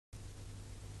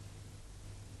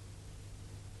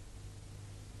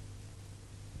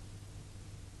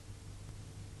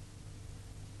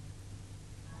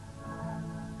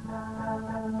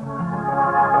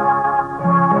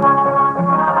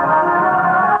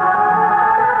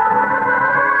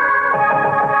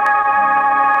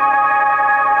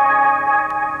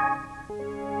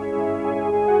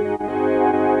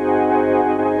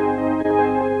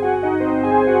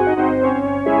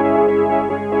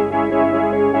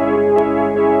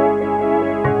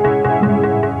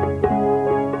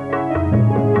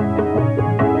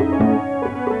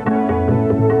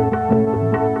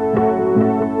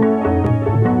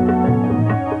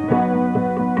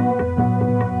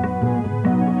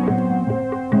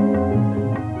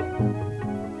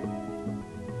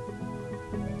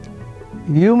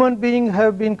Human beings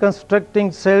have been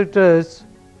constructing shelters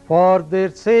for their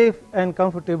safe and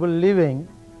comfortable living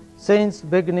since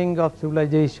beginning of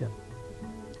civilization.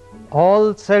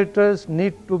 All shelters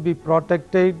need to be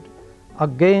protected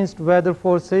against weather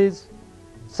forces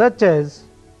such as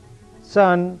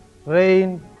sun,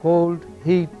 rain, cold,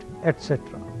 heat, etc.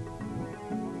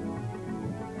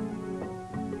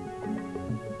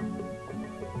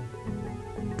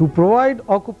 To provide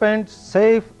occupants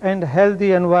safe and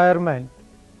healthy environment,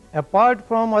 apart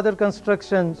from other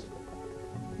constructions,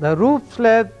 the roof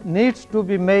slab needs to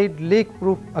be made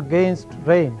leak-proof against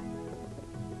rain.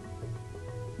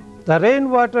 The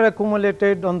rainwater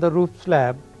accumulated on the roof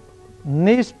slab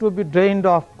needs to be drained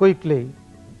off quickly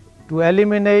to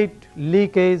eliminate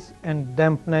leakage and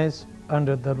dampness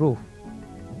under the roof.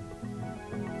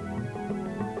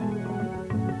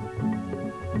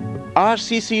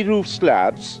 RCC roof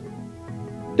slabs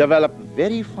develop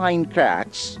very fine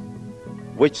cracks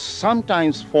which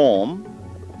sometimes form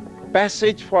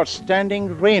passage for standing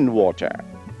rainwater.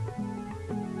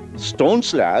 Stone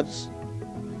slabs,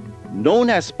 known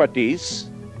as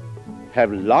putties,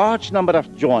 have large number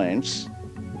of joints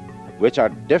which are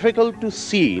difficult to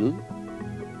seal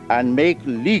and make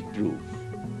leak-proof.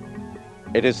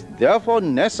 It is therefore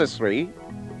necessary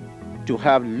to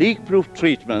have leak-proof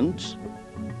treatment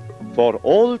for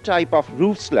all type of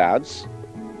roof slabs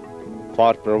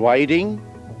for providing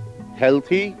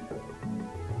healthy,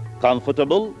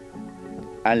 comfortable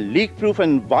and leak-proof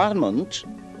environment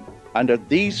under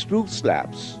these roof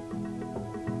slabs.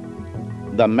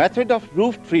 The method of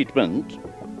roof treatment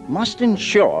must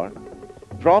ensure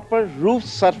proper roof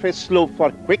surface slope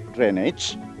for quick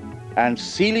drainage and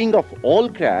sealing of all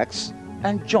cracks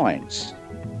and joints.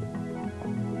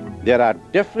 There are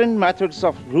different methods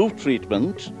of roof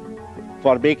treatment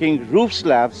for making roof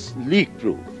slabs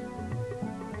leak-proof.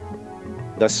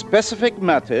 The specific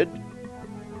method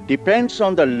depends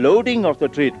on the loading of the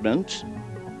treatment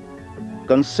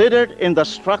considered in the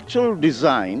structural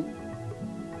design,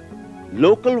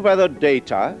 local weather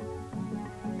data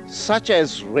such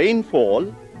as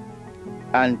rainfall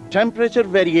and temperature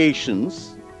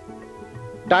variations,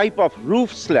 type of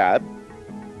roof slab,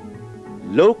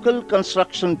 local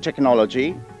construction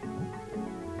technology,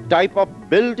 type of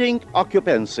building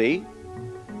occupancy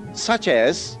such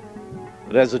as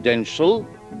residential,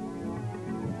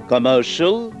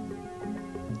 commercial,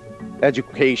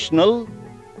 educational,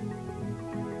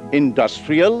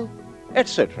 industrial,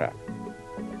 etc.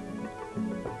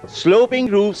 Sloping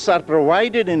roofs are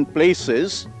provided in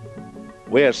places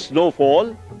where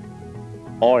snowfall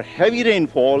or heavy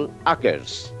rainfall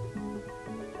occurs.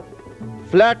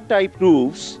 Flat type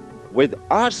roofs with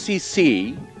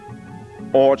RCC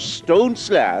or stone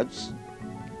slabs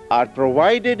are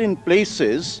provided in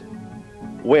places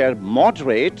where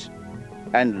moderate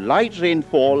and light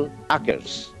rainfall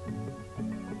occurs.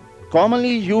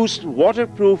 Commonly used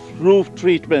waterproof roof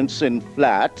treatments in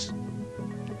flat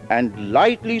and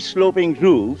lightly sloping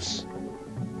roofs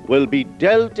will be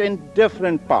dealt in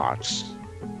different parts.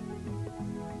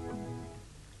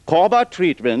 Coba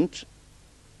treatment,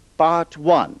 Part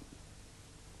 1.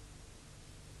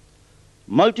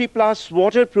 Multiplast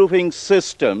waterproofing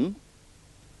system,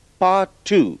 Part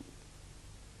 2.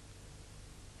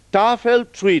 Tar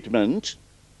treatment,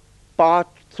 Part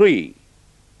 3.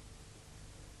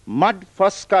 Mud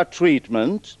fusca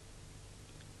treatment,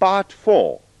 Part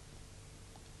 4.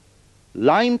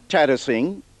 Lime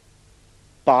terracing,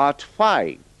 Part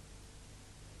 5.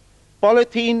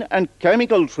 Polythene and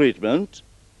chemical treatment,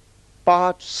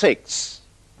 Part 6.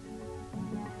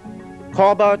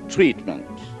 Coba treatment.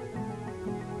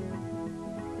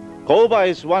 Coba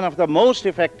is one of the most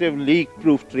effective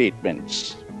leak-proof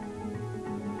treatments.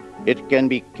 It can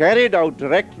be carried out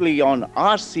directly on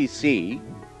RCC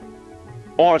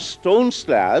or stone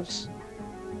slabs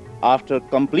after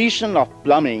completion of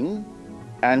plumbing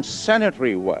and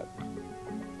sanitary work.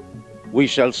 We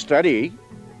shall study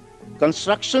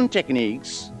construction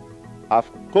techniques of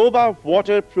Coba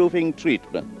waterproofing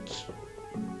treatment.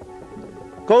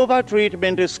 Coba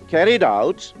treatment is carried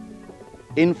out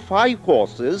in 5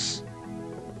 courses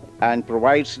and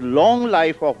provides long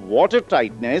life of water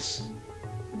tightness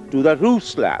to the roof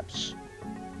slabs.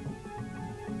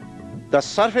 The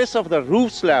surface of the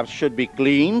roof slabs should be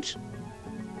cleaned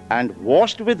and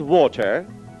washed with water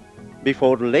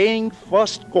before laying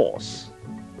first course.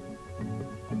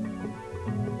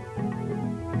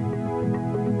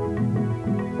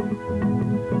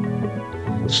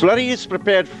 Slurry is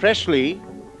prepared freshly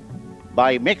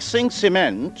by mixing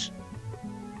cement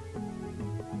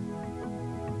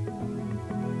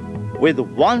with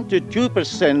 1 to 2%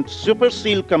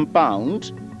 superseal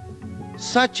compound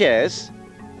such as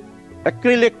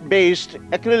acrylic-based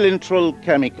acrylonitrile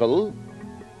chemical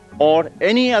or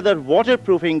any other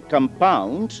waterproofing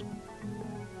compound,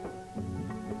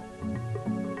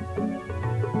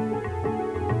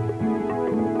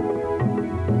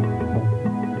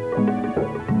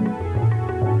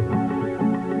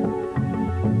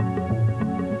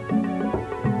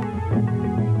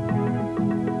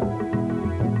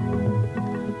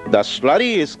 the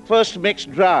slurry is first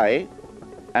mixed dry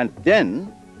and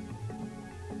then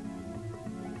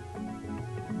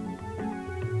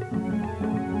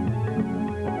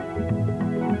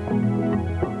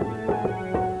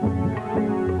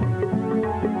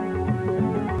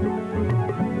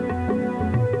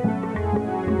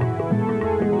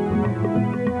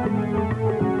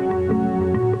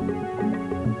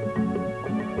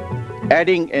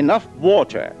adding enough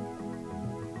water.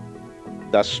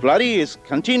 The slurry is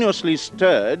continuously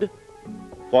stirred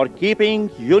for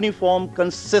keeping uniform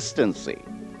consistency.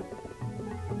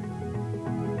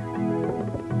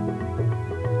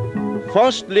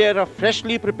 First layer of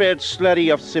freshly prepared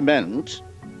slurry of cement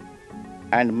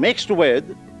and mixed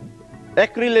with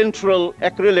acrylonitrile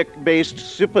acrylic-based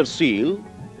super seal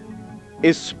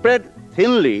is spread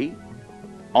thinly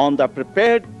on the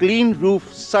prepared clean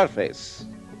roof surface.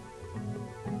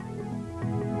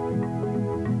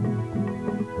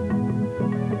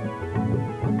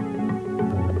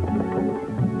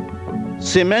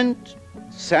 Cement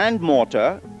sand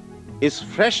mortar is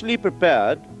freshly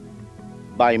prepared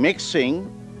by mixing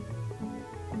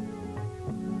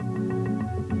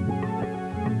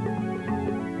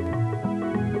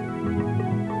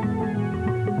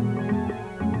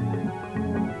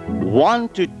 (1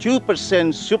 to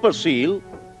 2% super seal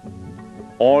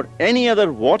or any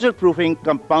other waterproofing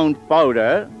compound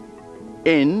powder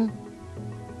in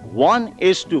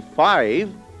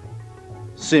 1:5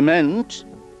 cement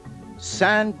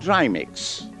sand dry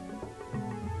mix.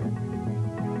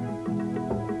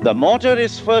 The mortar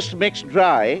is first mixed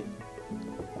dry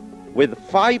with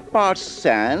 5 parts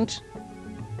sand,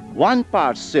 1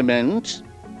 part cement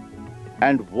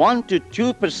and 1 to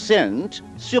 2%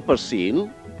 super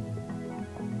seal,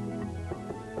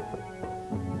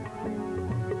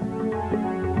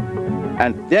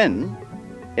 and then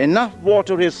enough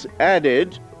water is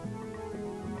added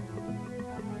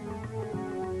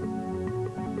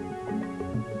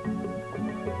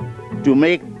to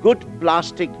make good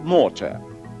plastic mortar.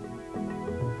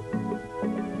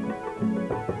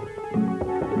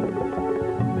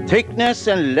 Thickness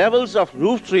and levels of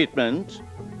roof treatment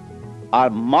are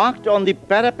marked on the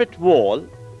parapet wall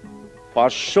for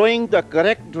showing the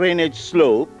correct drainage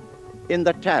slope in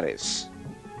the terrace.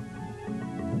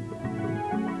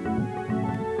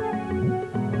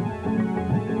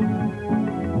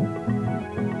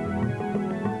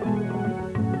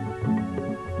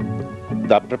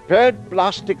 The prepared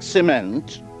plastic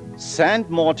cement sand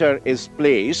mortar is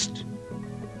placed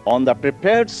on the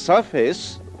prepared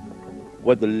surface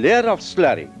with a layer of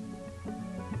slurry.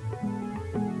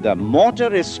 The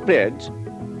mortar is spread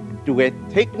to a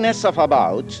thickness of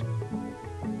about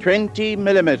 20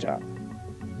 millimeter.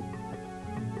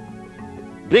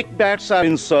 Brickbats are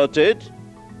inserted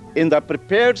in the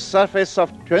prepared surface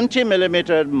of 20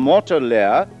 millimeter mortar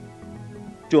layer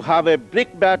to have a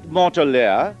brickbat mortar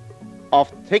layer of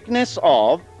thickness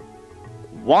of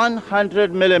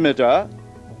 100 millimeter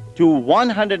to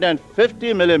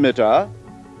 150 millimeter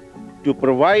to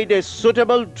provide a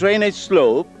suitable drainage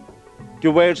slope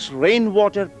towards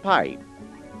rainwater pipe.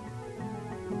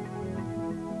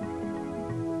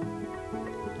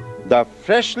 The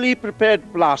freshly prepared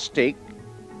plastic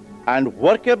and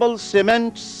workable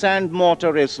cement sand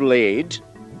mortar is laid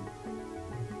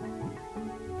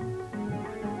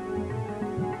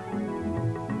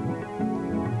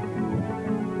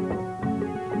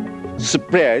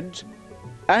spread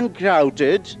and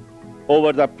grouted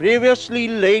over the previously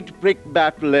laid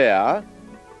brickbat layer,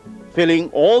 filling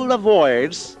all the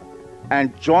voids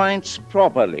and joints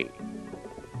properly.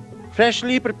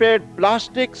 Freshly prepared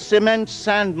plastic cement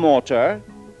sand mortar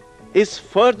is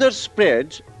further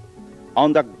spread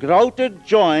on the grouted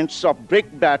joints of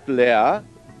brickbat layer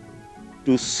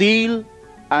to seal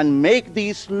and make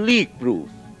these leak-proof.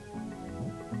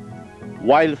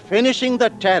 While finishing the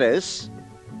terrace,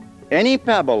 any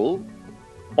pebble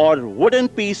or wooden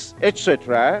piece,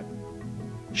 etc.,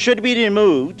 should be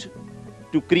removed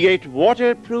to create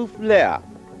waterproof layer.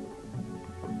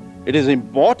 It is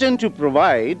important to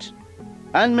provide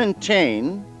and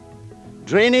maintain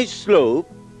drainage slope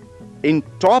in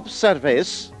top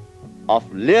surface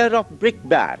of layer of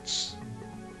brickbats.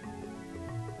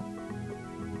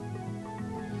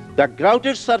 The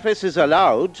grouted surface is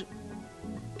allowed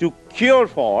to cure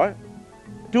for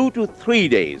 2 to 3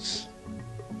 days.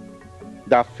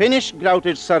 The finished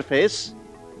grouted surface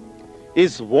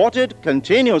is watered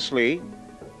continuously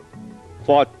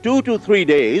for 2 to 3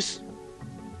 days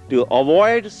to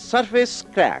avoid surface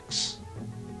cracks.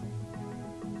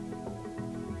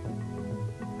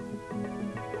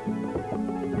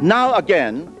 Now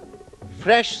again,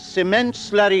 fresh cement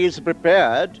slurry is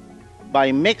prepared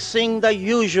by mixing the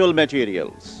usual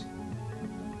materials.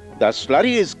 The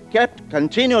slurry is kept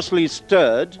continuously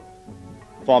stirred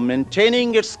for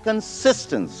maintaining its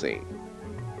consistency.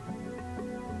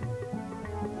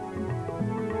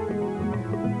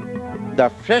 The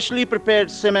freshly prepared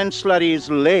cement slurry is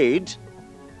laid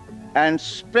and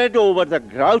spread over the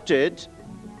grouted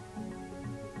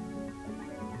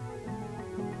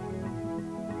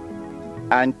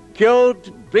and cured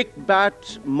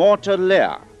brickbat mortar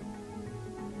layer.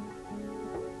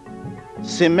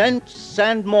 Cement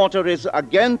sand mortar is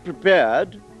again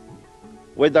prepared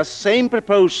with the same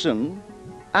proportion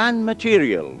and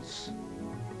materials.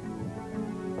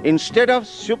 Instead of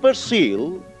super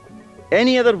seal,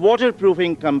 any other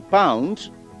waterproofing compound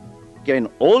can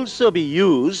also be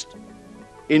used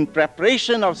in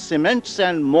preparation of cement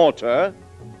sand mortar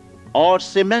or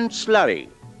cement slurry.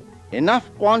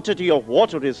 Enough quantity of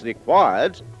water is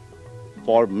required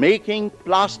for making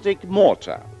plastic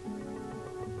mortar.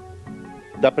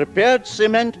 The prepared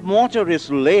cement mortar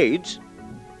is laid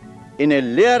in a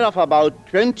layer of about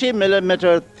 20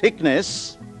 millimeter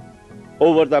thickness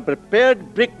over the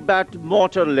prepared brickbat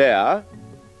mortar layer,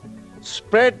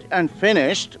 spread and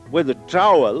finished with a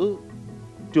trowel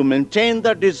to maintain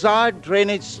the desired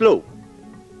drainage slope.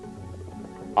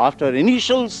 After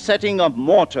initial setting of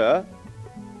mortar,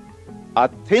 a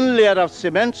thin layer of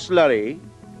cement slurry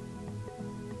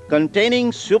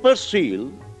containing super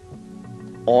seal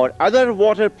or other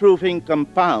waterproofing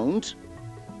compound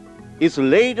is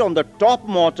laid on the top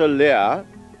mortar layer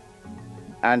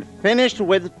and finished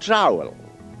with trowel.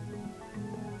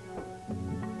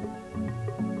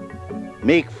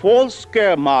 Make 4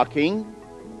 square marking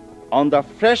on the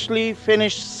freshly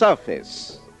finished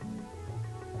surface.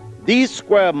 These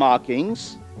square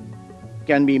markings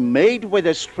can be made with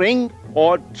a string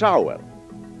or trowel.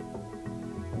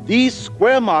 These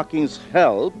square markings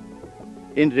help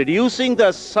in reducing the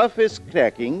surface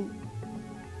cracking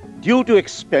due to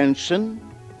expansion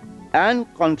and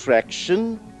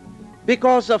contraction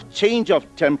because of change of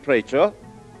temperature,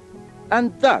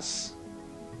 and thus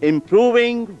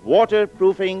improving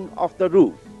waterproofing of the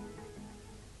roof.